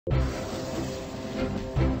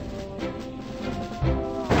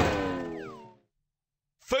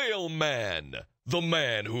Failman, the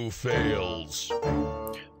man who fails.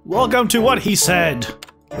 Welcome to What He Said.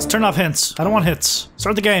 Let's turn off hints. I don't want hits.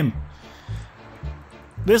 Start the game.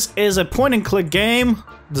 This is a point-and-click game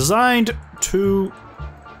designed to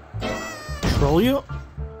troll you.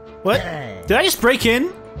 What? Did I just break in?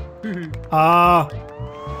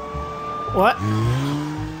 What?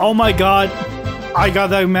 Oh my god. I got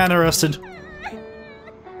that man arrested.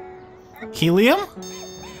 Helium?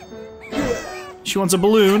 She wants a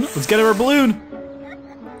balloon. Let's get her a balloon.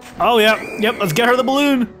 Oh, yep, let's get her the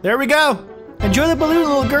balloon. There we go. Enjoy the balloon,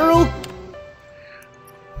 little girl.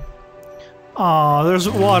 Aw, there's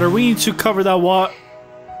water. We need to cover that what?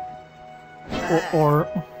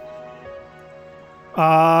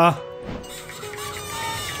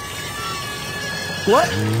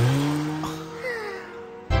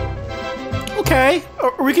 Okay.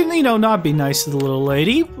 Or we can, you know, not be nice to the little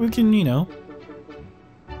lady. We can, you know,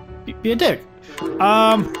 be a dick.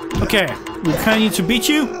 Okay. We kinda need to beat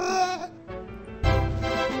you.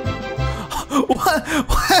 What?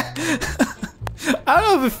 I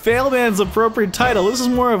don't know if Failman's appropriate title. This is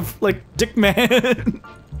more of, like, Dick Man.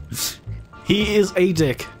 He is a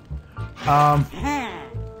dick. Go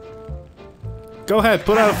ahead,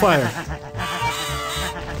 put out a fire.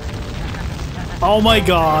 Oh my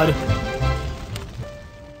god.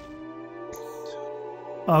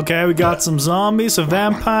 Okay, we got some zombies, some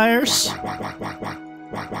vampires.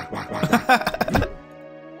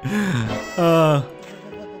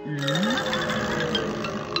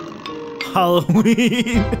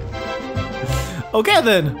 Halloween. Okay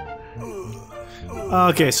then.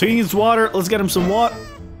 Okay, so he needs water. Let's get him some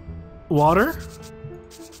water.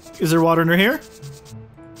 Is there water under here?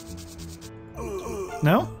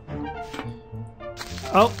 No?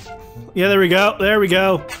 Oh. Yeah, there we go. There we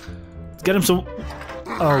go. Let's get him some...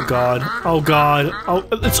 Oh god. Oh god. Oh,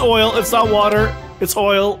 it's oil. It's not water. It's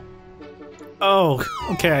oil. Oh,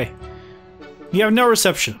 okay. You have no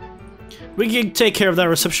reception. We can take care of that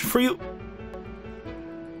reception for you.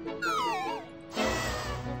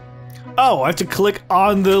 Oh, I have to click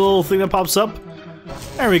on the little thing that pops up.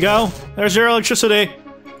 There we go. There's your electricity.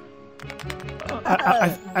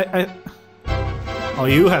 Oh,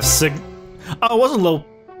 you have Oh, it wasn't low.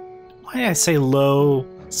 Why did I say low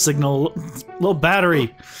signal? Low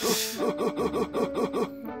battery.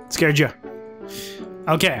 Scared you.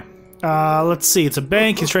 Okay. Let's see. It's a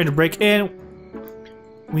bank. He's trying to break in.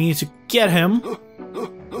 We need to get him.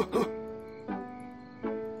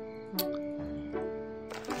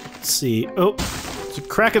 Let's see. Oh, there's a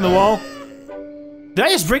crack in the wall. Did I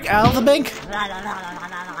just break out of the bank?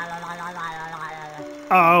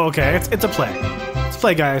 Oh, okay. It's a play. It's a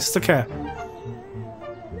play, guys. It's okay.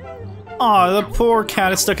 Aw, the poor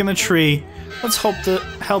cat is stuck in the tree. Let's hope to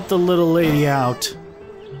help the little lady out.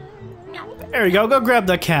 There we go. Go grab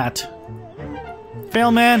that cat.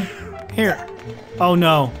 Failman, here. Oh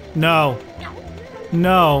no, no,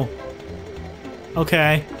 no.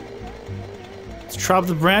 Okay. Let's chop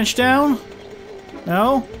the branch down.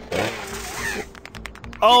 No.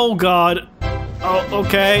 Oh god. Oh,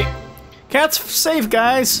 okay. Cat's safe,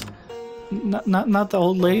 guys. Not the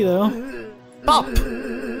old lady though. Pop.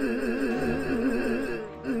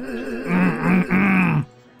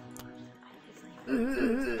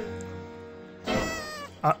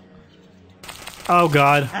 Oh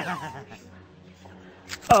god.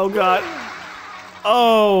 Oh god.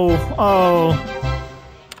 Oh.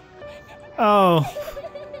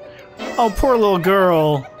 Oh, poor little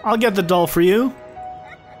girl. I'll get the doll for you.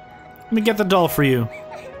 Let me get the doll for you.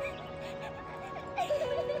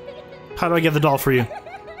 How do I get the doll for you?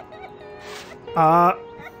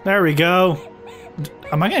 There we go.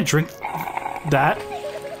 Am I gonna drink that?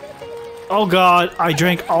 Oh god, I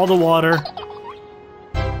drank all the water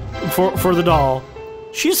for the doll.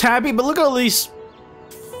 She's happy, but look at all these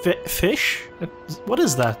fish? What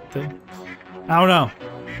is that thing? I don't know.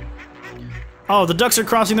 Oh, the ducks are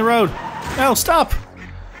crossing the road. No, stop!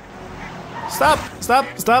 Stop! Stop!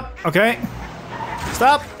 Stop! Okay.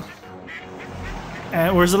 Stop!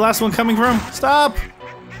 And where's the last one coming from? Stop!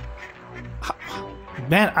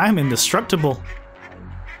 Man, I'm indestructible.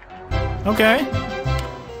 Okay.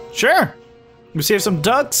 Sure. We save some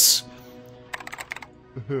ducks.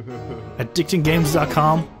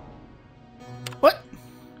 Addictinggames.com. What?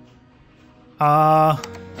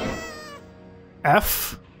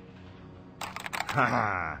 F?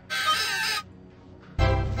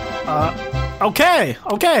 Okay,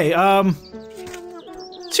 okay,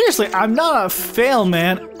 seriously, I'm not a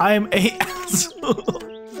Failman, I'm a asshole.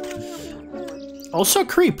 Also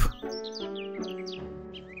creep.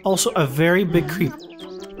 Also a very big creep.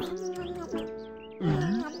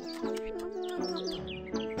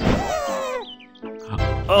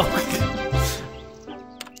 Oh.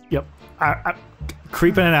 Yep.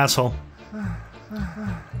 Creeping an asshole.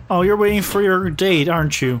 Oh, you're waiting for your date,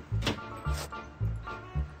 aren't you?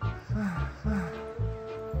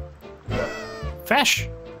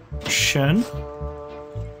 Fashion?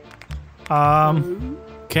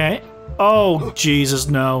 Okay. Oh, Jesus,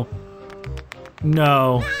 no.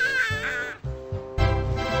 No.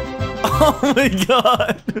 Oh my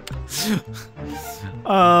god!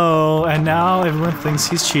 Oh, and now everyone thinks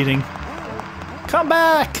he's cheating. Come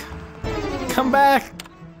back! Come back!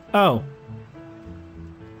 Oh.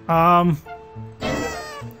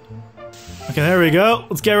 Okay, there we go.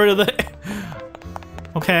 Let's get rid of the...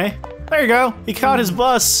 Okay. There you go. He caught his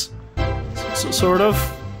bus. Sort of.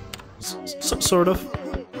 Sort of.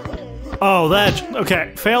 Oh, that...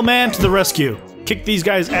 Okay. Failman to the rescue. Kick these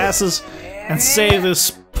guys' asses and save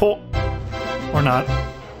this poor... Or not.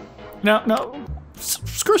 No, no.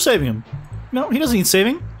 Screw saving him. No, he doesn't need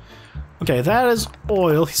saving. Okay, that is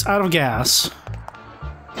oil. He's out of gas.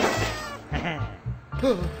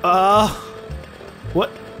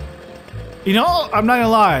 What? You know, I'm not gonna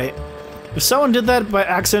lie. If someone did that by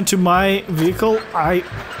accident to my vehicle, I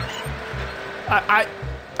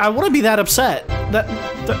wouldn't be that upset.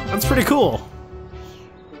 That's pretty cool.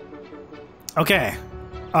 Okay.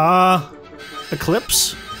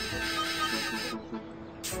 Eclipse?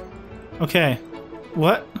 Okay.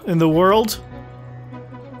 What in the world?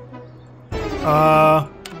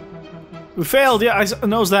 We failed. Yeah, I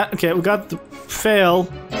knows that. Okay, we got the fail.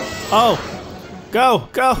 Oh, go,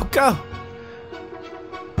 go, go!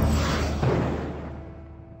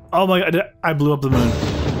 Oh my god! I blew up the moon.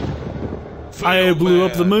 I blew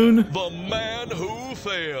up the moon. The man who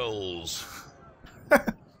fails.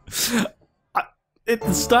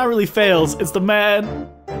 It's not really fails. It's the man.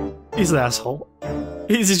 He's an asshole.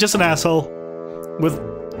 He's just an asshole with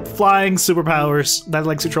flying superpowers that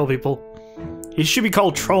likes to troll people. He should be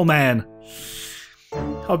called Troll Man.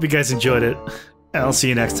 Hope you guys enjoyed it. And I'll see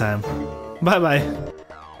you next time. Bye bye.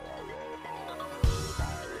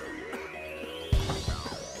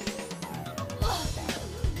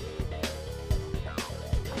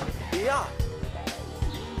 Yeah.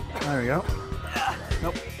 There we go.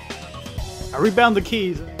 Nope. I rebound the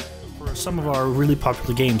keys for some of our really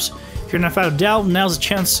popular games. If you're not a fan of Valve, now's the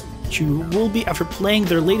chance that you will be after playing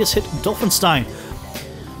their latest hit, Dolphinstein.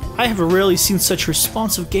 I have rarely seen such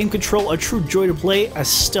responsive game control, a true joy to play, a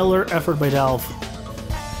stellar effort by Valve.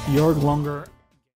 Jorg Longer.